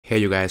Hey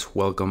you guys,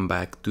 welcome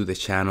back to the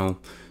channel.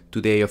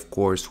 Today of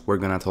course we're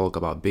gonna talk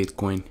about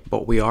Bitcoin,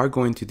 but we are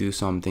going to do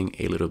something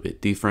a little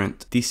bit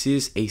different. This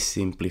is a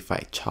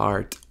simplified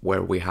chart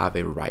where we have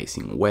a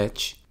rising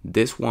wedge.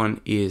 This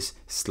one is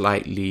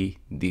slightly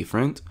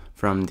different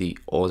from the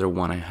other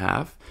one I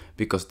have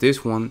because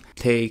this one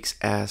takes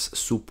as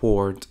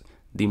support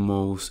the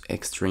most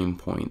extreme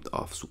point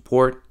of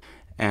support,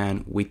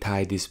 and we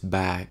tie this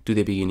back to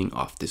the beginning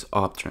of this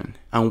uptrend,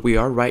 and we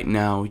are right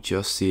now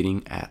just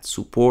sitting at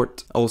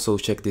support. Also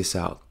check this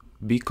out,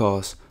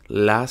 because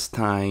last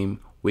time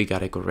we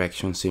got a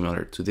correction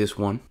similar to this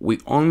one, we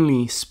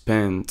only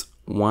spent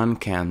one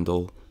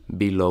candle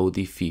below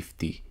the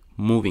 50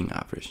 moving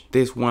average.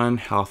 This one,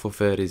 half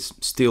of it is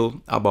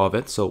still above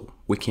it, so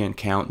we can't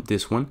count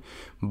this one,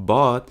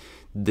 but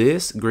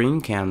this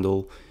green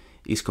candle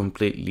is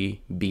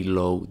completely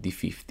below the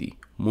 50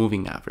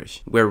 moving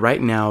average. We're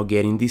right now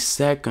getting the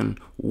second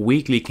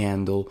weekly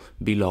candle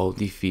below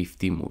the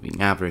 50 moving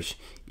average.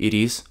 It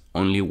is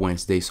only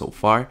Wednesday so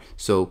far,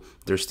 so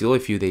there's still a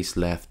few days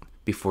left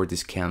before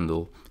this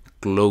candle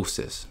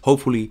closes.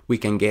 Hopefully we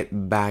can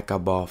get back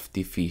above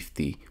the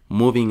 50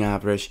 moving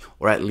average,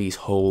 or at least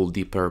hold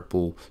the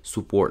purple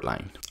support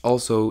line.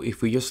 Also,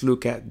 if we just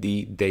look at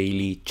the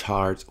daily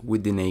chart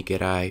with the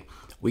naked eye,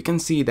 we can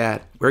see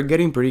that we're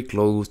getting pretty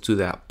close to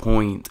that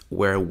point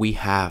where we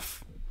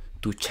have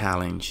to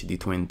challenge the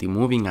 20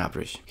 moving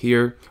average.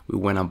 Here we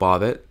went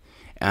above it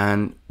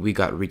and we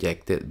got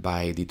rejected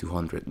by the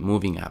 200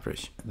 moving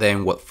average.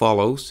 Then what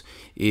follows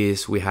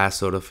is we have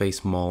sort of a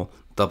small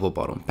double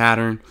bottom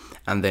pattern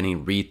and then a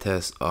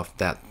retest of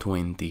that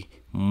 20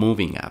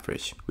 moving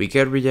average. We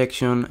get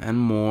rejection and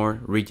more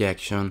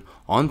rejection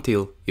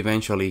until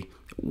eventually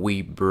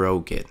we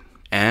broke it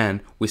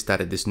and we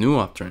started this new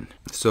uptrend.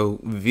 So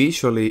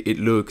visually it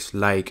looks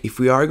like if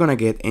we are gonna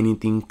get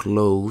anything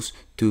close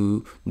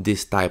to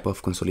this type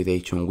of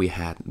consolidation we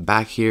had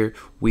back here,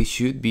 we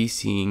should be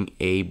seeing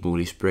a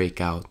bullish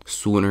breakout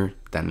sooner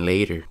than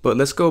later. But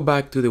let's go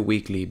back to the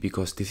weekly,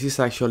 because this is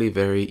actually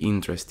very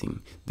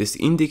interesting. This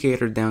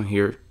indicator down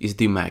here is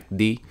the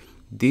MACD.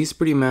 This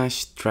pretty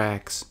much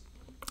tracks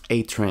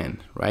a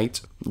trend,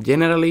 right?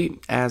 Generally,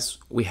 as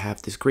we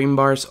have these green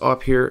bars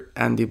up here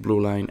and the blue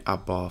line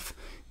above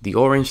the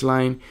orange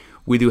line,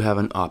 we do have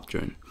an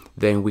uptrend.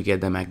 Then we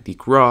get the MACD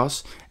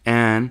cross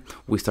and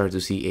we start to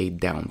see a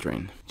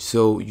downtrend.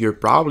 So you're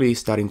probably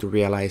starting to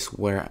realize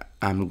where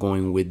I'm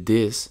going with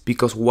this,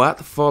 because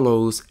what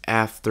follows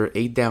after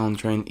a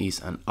downtrend is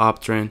an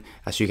uptrend.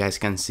 As you guys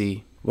can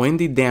see, when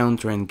the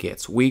downtrend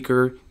gets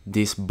weaker,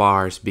 these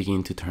bars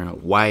begin to turn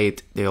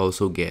white. They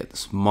also get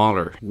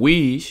smaller,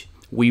 which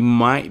we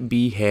might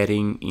be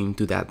heading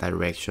into that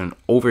direction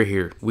over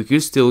here. We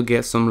could still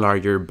get some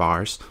larger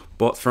bars,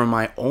 but from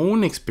my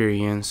own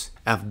experience,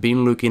 I've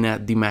been looking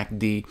at the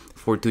MACD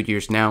for 2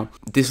 years now.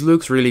 This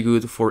looks really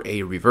good for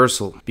a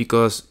reversal,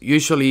 because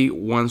usually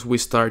once we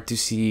start to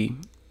see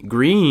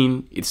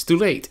green, it's too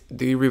late.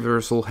 The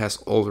reversal has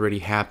already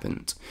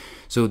happened.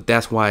 So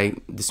that's why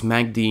this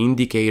MACD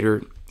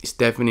indicator is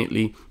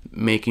definitely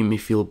making me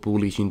feel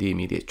bullish in the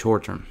immediate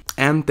short term.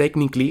 And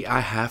technically, I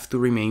have to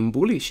remain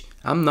bullish.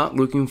 I'm not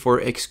looking for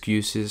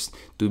excuses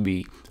to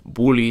be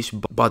bullish,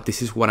 but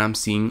this is what I'm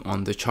seeing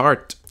on the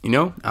chart. You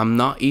know, I'm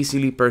not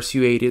easily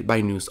persuaded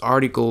by news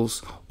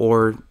articles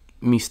or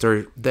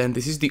then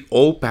this is the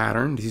old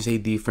pattern. This is a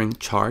different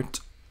chart.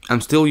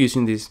 I'm still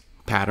using this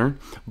pattern,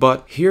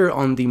 but here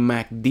on the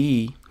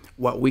MACD,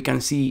 what we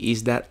can see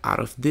is that out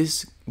of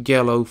this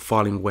yellow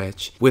falling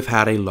wedge, we've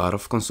had a lot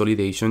of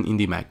consolidation in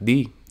the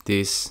MACD.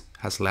 This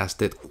has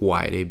lasted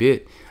quite a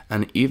bit,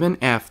 and even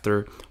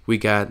after we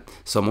got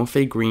some of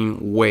a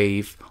green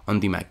wave on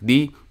the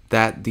MACD,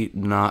 that did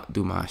not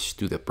do much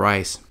to the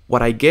price.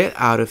 What I get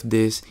out of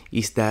this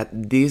is that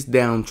this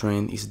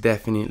downtrend is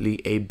definitely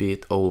a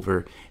bit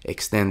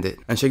overextended.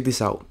 And check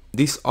this out.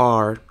 These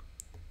are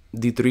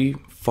the 3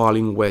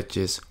 falling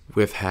wedges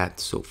we've had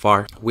so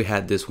far. We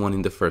had this one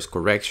in the first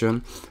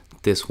correction.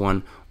 This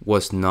one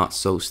was not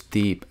so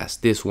steep as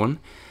this one.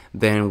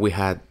 Then we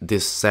had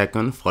this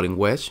second falling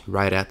wedge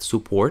right at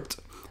support.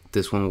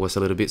 This one was a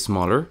little bit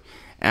smaller,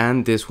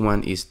 and this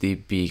one is the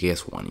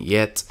biggest one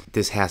yet.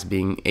 This has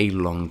been a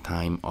long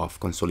time of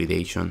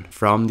consolidation.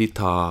 From the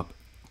top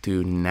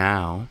to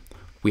now,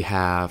 we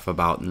have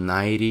about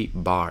 90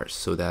 bars,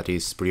 so that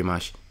is pretty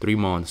much 3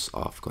 months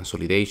of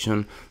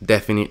consolidation.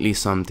 Definitely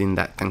something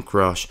that can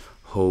crush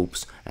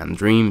hopes and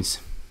dreams.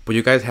 But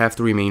you guys have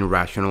to remain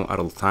rational at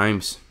all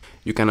times.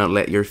 You cannot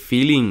let your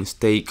feelings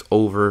take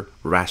over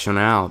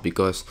rationale,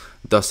 because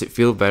does it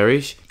feel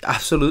bearish?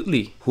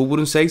 Absolutely, who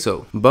wouldn't say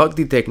so? But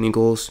the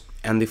technicals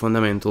and the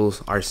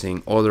fundamentals are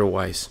saying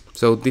otherwise.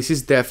 So this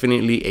is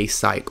definitely a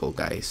cycle,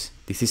 guys.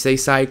 This is a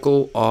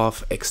cycle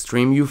of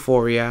extreme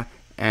euphoria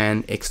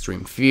and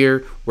extreme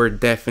fear. We're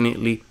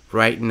definitely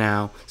right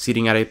now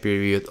sitting at a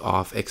period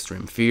of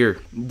extreme fear.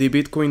 The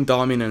Bitcoin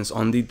dominance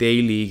on the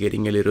daily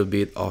getting a little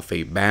bit of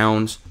a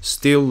bounce,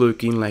 still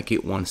looking like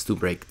it wants to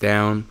break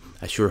down.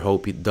 I sure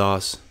hope it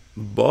does.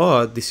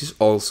 But this is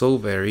also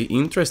very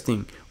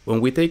interesting. When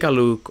we take a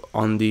look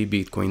on the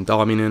Bitcoin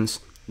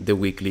dominance, the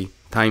weekly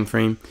time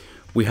frame,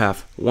 we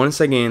have once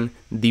again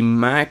the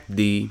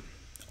MACD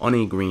on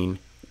a green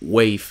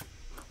wave.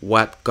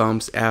 What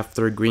comes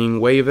after green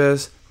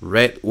waves?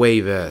 Red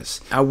waves.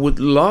 I would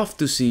love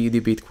to see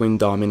the Bitcoin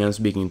dominance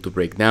begin to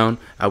break down.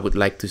 I would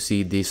like to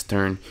see this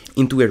turn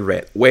into a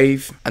red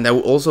wave, and I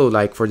would also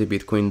like for the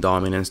Bitcoin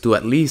dominance to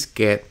at least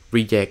get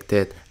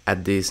rejected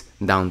at this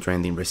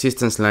downtrending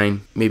resistance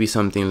line, maybe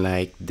something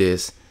like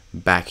this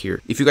back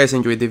here. If you guys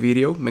enjoyed the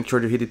video, make sure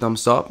to hit the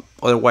thumbs up.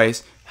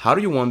 Otherwise, how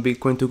do you want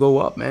Bitcoin to go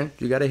up, man?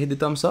 You gotta hit the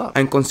thumbs up.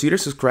 And consider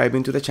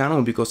subscribing to the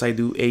channel because I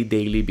do a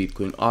daily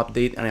Bitcoin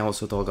update and I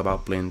also talk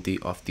about plenty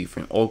of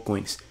different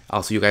altcoins.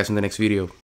 I'll see you guys in the next video.